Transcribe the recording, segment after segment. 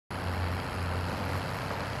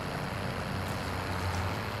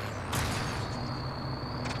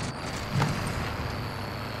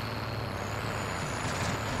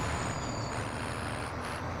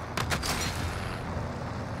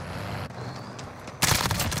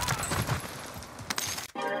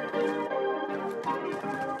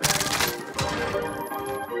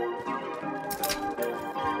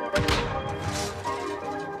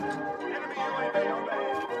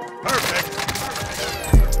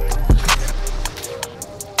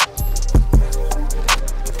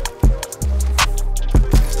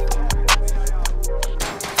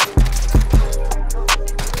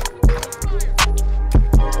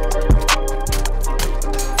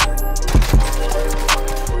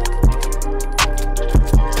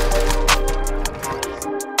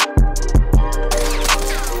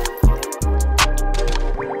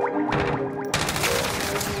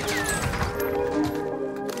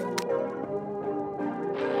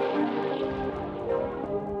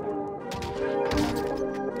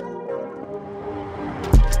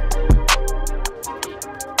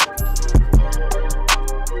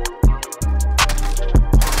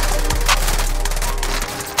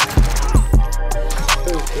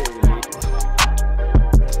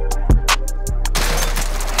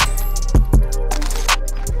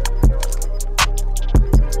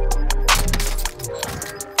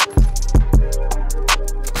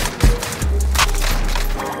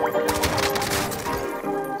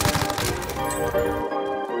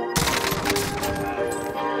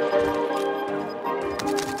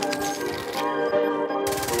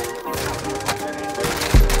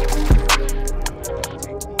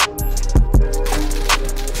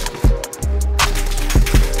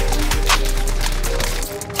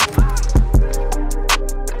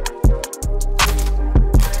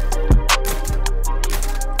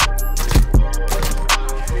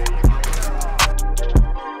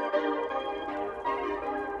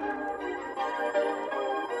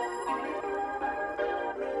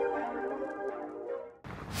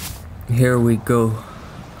Here we go.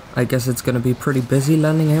 I guess it's gonna be pretty busy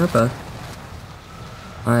landing here, but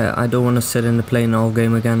I don't want to sit in the plane all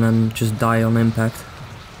game again and just die on impact.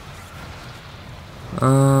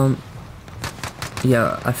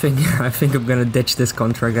 Yeah, I think I'm gonna ditch this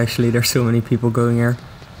contract actually. There's so many people going here.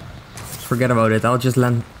 Forget about it. I'll just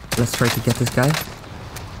land. Let's try to get this guy.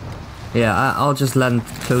 Yeah, I'll just land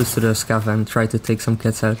close to the scav and try to take some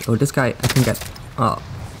kids out. Oh, this guy I can get. Oh.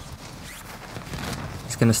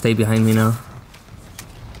 He's gonna stay behind me now.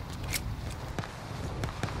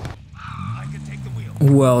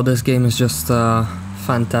 Well, this game is just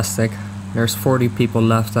fantastic. There's 40 people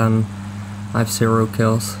left and I have 0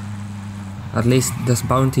 kills. At least this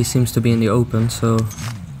bounty seems to be in the open, so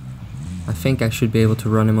I think I should be able to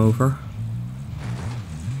run him over.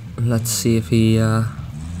 Let's see if he... I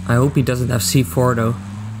hope he doesn't have C4 though.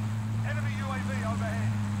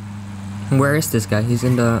 Where is this guy? He's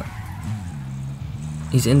in the...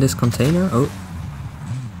 He's in this container? Oh.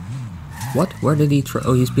 What? Where did he...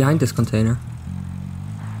 Oh, he's behind this container.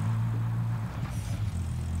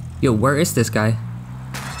 Yo, where is this guy?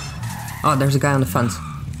 Oh, there's a guy on the fence.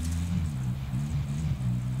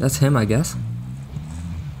 That's him, I guess.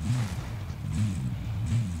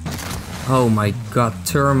 Oh my god,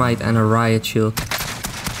 termite and a riot shield.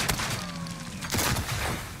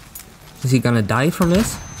 Is he gonna die from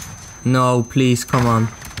this? No, please, come on.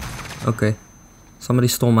 Okay. Somebody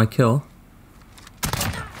stole my kill.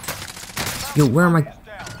 Yo, where am I?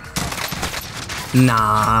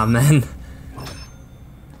 Nah, man.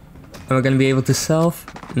 Am I gonna be able to self?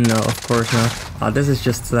 No, of course not. Oh, this is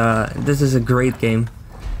just, this is a great game.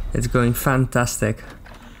 It's going fantastic.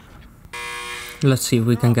 Let's see if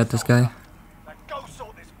we can get this guy.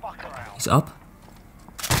 He's up.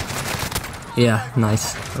 Yeah,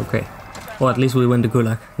 nice. Okay. Well, at least we win the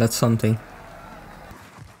gulag. That's something.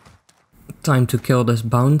 Time to kill this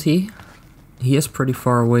bounty. He is pretty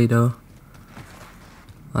far away though.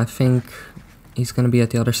 I think he's gonna be at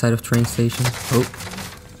the other side of train station. Oh.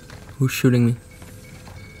 Who's shooting me?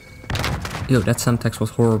 Yo, that Semtex was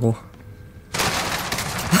horrible.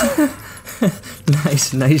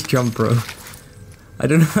 nice jump, bro. I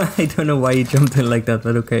don't know why he jumped in like that,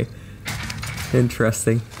 but okay.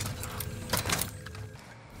 Interesting.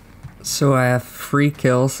 So I have 3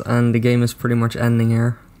 kills and the game is pretty much ending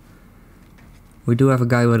here. We do have a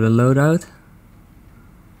guy with a loadout.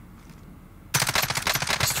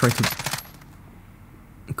 Let's try to...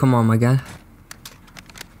 Come on, my guy.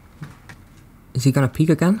 Is he gonna peek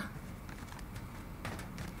again?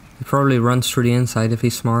 He probably runs through the inside if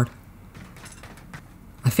he's smart.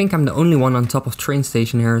 I think I'm the only one on top of train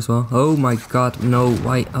station here as well. Oh my god, no,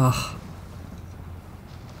 why? Ugh.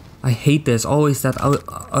 I hate this, always that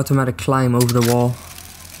automatic climb over the wall.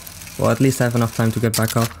 Well, at least I have enough time to get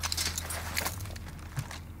back up.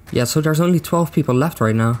 Yeah, so there's only 12 people left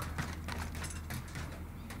right now.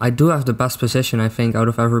 I do have the best position, I think, out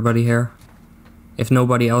of everybody here. If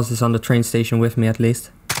nobody else is on the train station with me, at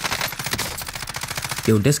least.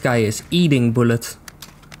 Yo, this guy is eating bullets.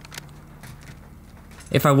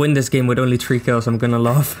 If I win this game with only 3 kills, I'm gonna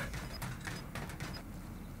laugh.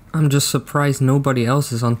 I'm just surprised nobody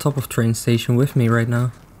else is on top of train station with me right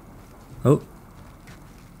now. Oh.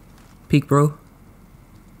 Peek, bro.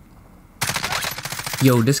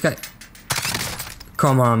 Yo, this guy...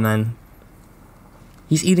 Come on, man.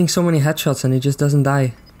 He's eating so many headshots and he just doesn't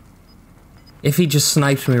die. If he just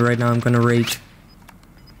snipes me right now, I'm gonna rage.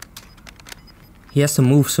 He has to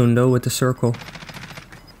move soon though with the circle.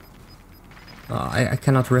 I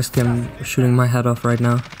cannot risk him shooting my head off right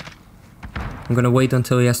now. I'm gonna wait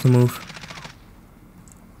until he has to move.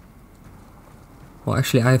 Well,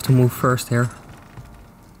 actually I have to move first here.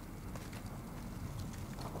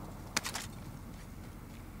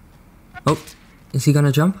 Oh, is he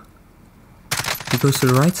gonna jump? He goes to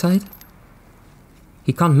the right side?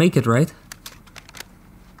 He can't make it, right?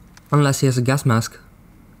 Unless he has a gas mask.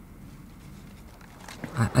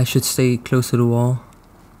 I should stay close to the wall.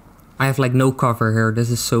 I have like no cover here. This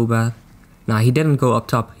is so bad. Nah, he didn't go up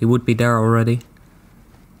top. He would be there already.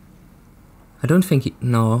 I don't think he...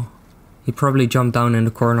 No. He probably jumped down in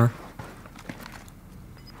the corner.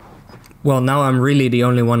 Well, now I'm really the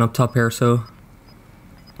only one up top here, so...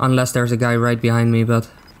 Unless there's a guy right behind me, but...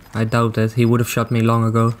 I doubt it. He would have shot me long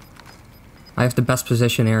ago. I have the best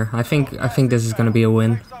position here. I think this is gonna be a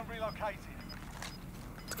win.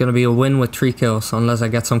 It's gonna be a win with 3 kills, unless I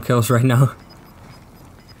get some kills right now.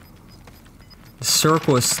 The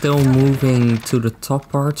circle is still moving to the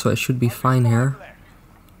top part, so I should be fine here.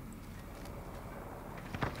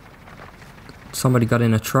 Somebody got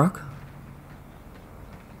in a truck.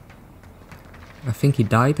 I think he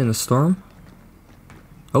died in the storm.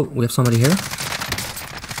 Oh, we have somebody here.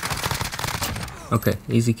 Okay,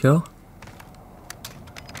 easy kill.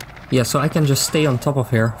 Yeah, so I can just stay on top of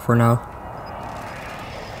here for now.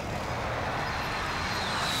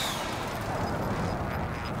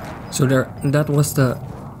 So that was the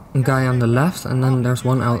guy on the left, and then there's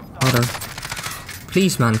one other.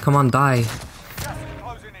 Please, man, come on, die.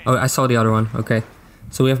 Oh, I saw the other one. Okay.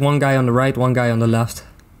 So we have one guy on the right, one guy on the left.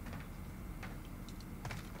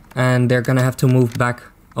 And they're gonna have to move back.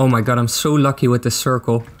 Oh my god, I'm so lucky with this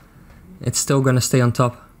circle. It's still gonna stay on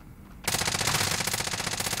top.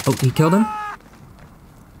 Oh, he killed him?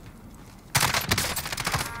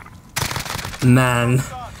 Man,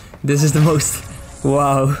 this is the most...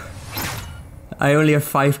 Wow. I only have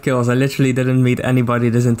 5 kills. I literally didn't meet anybody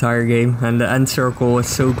this entire game. And the end circle was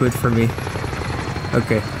so good for me.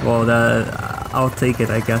 Okay, well, I'll take it,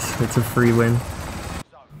 I guess. It's a free win.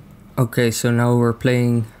 Okay, so now we're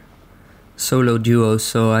playing solo duos,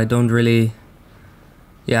 so I don't really...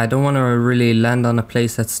 Yeah, I don't want to really land on a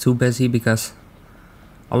place that's too busy, because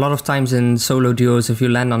a lot of times in solo duos, if you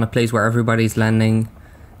land on a place where everybody's landing,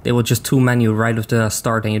 they will just two-man you right off the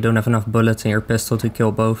start and you don't have enough bullets in your pistol to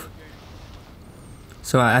kill both.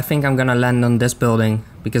 So I think I'm gonna land on this building,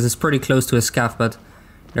 because it's pretty close to a scav, but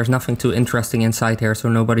there's nothing too interesting inside here, so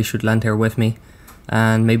nobody should land here with me.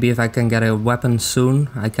 And maybe if I can get a weapon soon,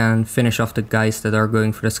 I can finish off the guys that are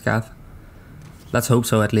going for the scav. Let's hope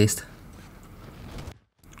so, at least.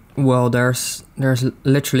 Well, there's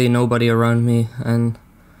literally nobody around me, and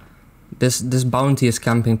this bounty is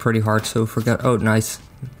camping pretty hard, so forget... Oh, nice.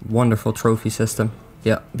 Wonderful trophy system.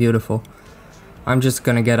 Yeah, beautiful. I'm just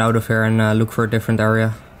gonna get out of here and look for a different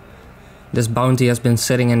area. This bounty has been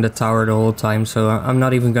sitting in the tower the whole time, so I'm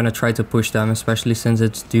not even gonna try to push them, especially since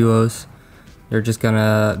it's duos. They're just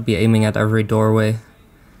gonna be aiming at every doorway.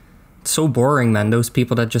 It's so boring, man, those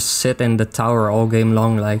people that just sit in the tower all game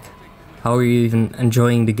long, like... How are you even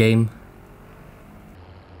enjoying the game?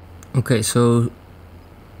 Okay, so...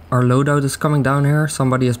 Our loadout is coming down here.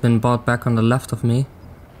 Somebody has been bought back on the left of me.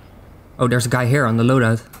 Oh, there's a guy here on the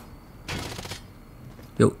loadout.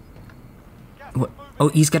 Yo. What? Oh,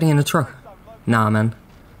 he's getting in the truck. Nah, man.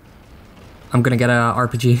 I'm gonna get a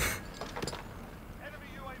RPG.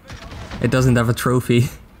 It doesn't have a trophy.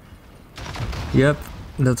 Yep,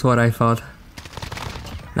 that's what I thought.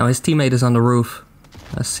 Now his teammate is on the roof.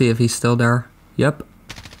 Let's see if he's still there. Yep.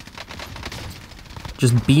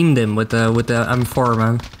 Just beamed him with the M4,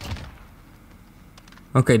 man.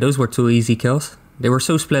 Okay, those were 2 easy kills. They were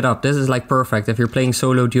so split up. This is like perfect. If you're playing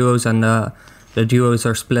solo duos and the duos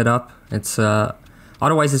are split up, it's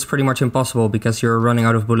otherwise it's pretty much impossible, because you're running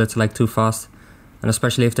out of bullets like too fast. And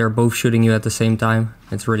especially if they're both shooting you at the same time,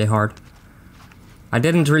 it's really hard. I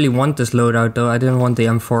didn't really want this loadout though. I didn't want the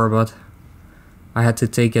M4, but I had to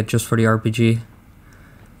take it just for the RPG.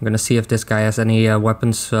 I'm gonna see if this guy has any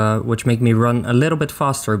weapons which make me run a little bit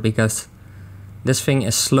faster, because this thing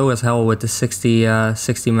is slow as hell with the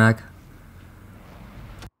 60 mag.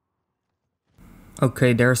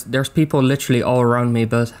 Okay, there's people literally all around me,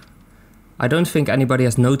 but I don't think anybody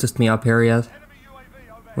has noticed me up here yet.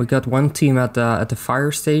 We got one team at the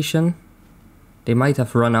fire station. They might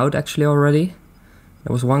have run out actually already.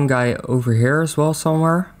 There was one guy over here as well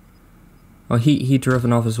somewhere. Oh, he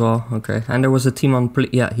driven off as well. Okay, and there was a team on...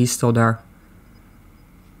 Yeah, he's still there.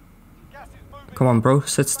 Come on, bro.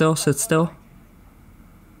 Sit still, sit still.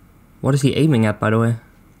 What is he aiming at, by the way?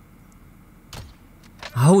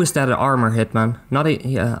 How is that an armor hit, man? Not a...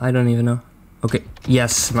 Yeah, I don't even know. Okay,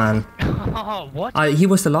 yes, man. What? He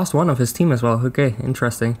was the last one of his team as well. Okay,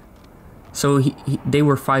 interesting. So they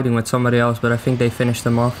were fighting with somebody else, but I think they finished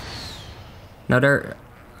them off. Now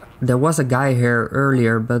there was a guy here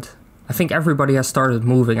earlier, but I think everybody has started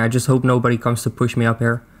moving. I just hope nobody comes to push me up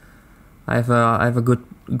here. I have a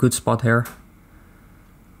good spot here.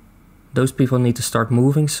 Those people need to start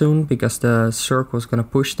moving soon because the circle is gonna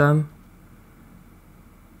push them.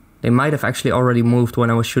 They might have actually already moved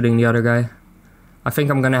when I was shooting the other guy. I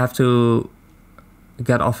think I'm gonna have to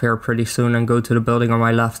get off here pretty soon and go to the building on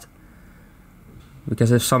my left.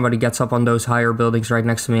 Because if somebody gets up on those higher buildings right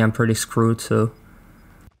next to me, I'm pretty screwed, so...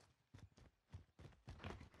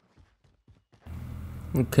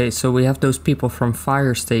 Okay, so we have those people from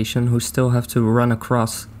fire station who still have to run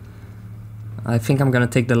across. I think I'm gonna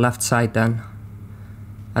take the left side then.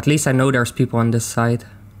 At least I know there's people on this side.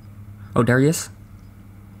 Oh, there he is.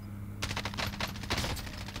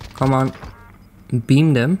 Come on.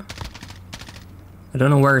 Beam them. I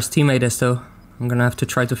don't know where his teammate is though. I'm gonna have to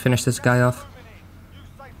try to finish this guy off.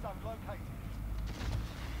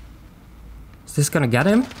 Is this gonna get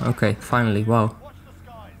him? Okay, finally, wow.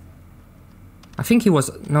 I think he was...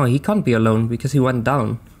 No, he can't be alone because he went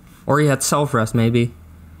down. Or he had self-rest maybe.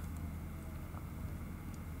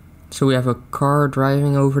 So we have a car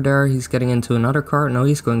driving over there. He's getting into another car. No,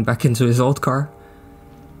 he's going back into his old car.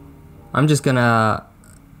 I'm just gonna...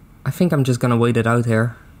 I think I'm just gonna wait it out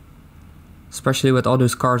here. Especially with all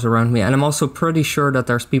those cars around me. And I'm also pretty sure that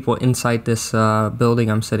there's people inside this building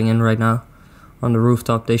I'm sitting in right now. On the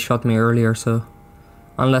rooftop. They shot me earlier, so...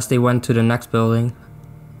 Unless they went to the next building.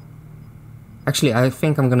 Actually, I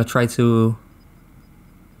think I'm gonna try to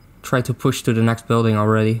push to the next building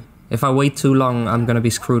already. If I wait too long, I'm gonna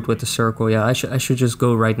be screwed with the circle. Yeah, I should just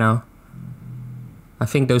go right now. I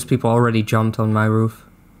think those people already jumped on my roof.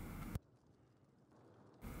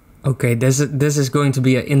 Okay, this is going to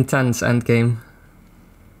be an intense endgame.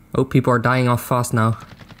 Oh, people are dying off fast now.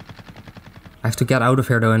 I have to get out of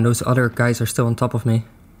here though, and those other guys are still on top of me.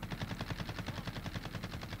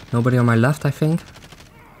 Nobody on my left, I think.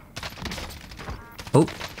 Oh.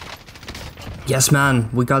 Yes, man,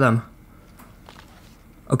 we got him.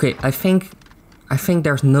 Okay, I think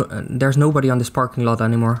there's nobody on this parking lot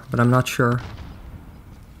anymore, but I'm not sure.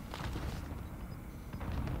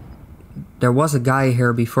 There was a guy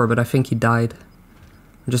here before, but I think he died.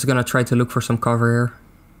 I'm just gonna try to look for some cover here.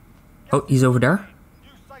 Oh, he's over there.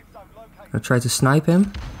 I'm gonna try to snipe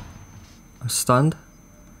him. I'm stunned.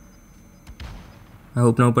 I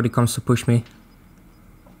hope nobody comes to push me.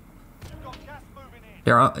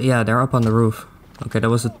 They're up on the roof. Okay, that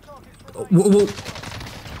was a... Whoa, whoa.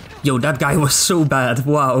 Yo, that guy was so bad.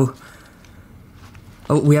 Wow.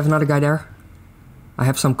 Oh, we have another guy there. I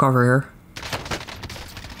have some cover here.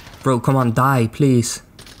 Bro, come on, die, please.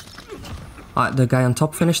 The guy on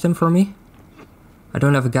top finished him for me. I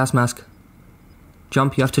don't have a gas mask.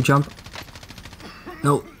 Jump, you have to jump.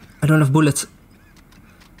 No, I don't have bullets.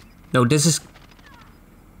 No, this is...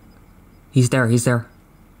 He's there, he's there.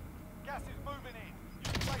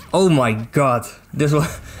 Oh my god, this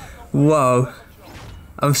was... Wow.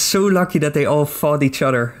 I'm so lucky that they all fought each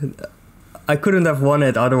other. I couldn't have won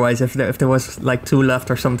it otherwise if there was like 2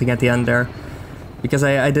 left or something at the end there. Because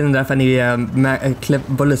I didn't have any clip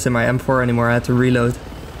bullets in my M4 anymore, I had to reload.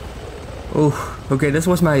 Oh, okay, this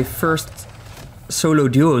was my first solo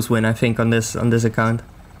duos win, I think, on this account.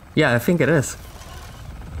 Yeah, I think it is.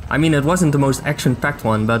 I mean, it wasn't the most action-packed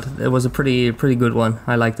one, but it was a pretty good one.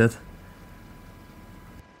 I liked it.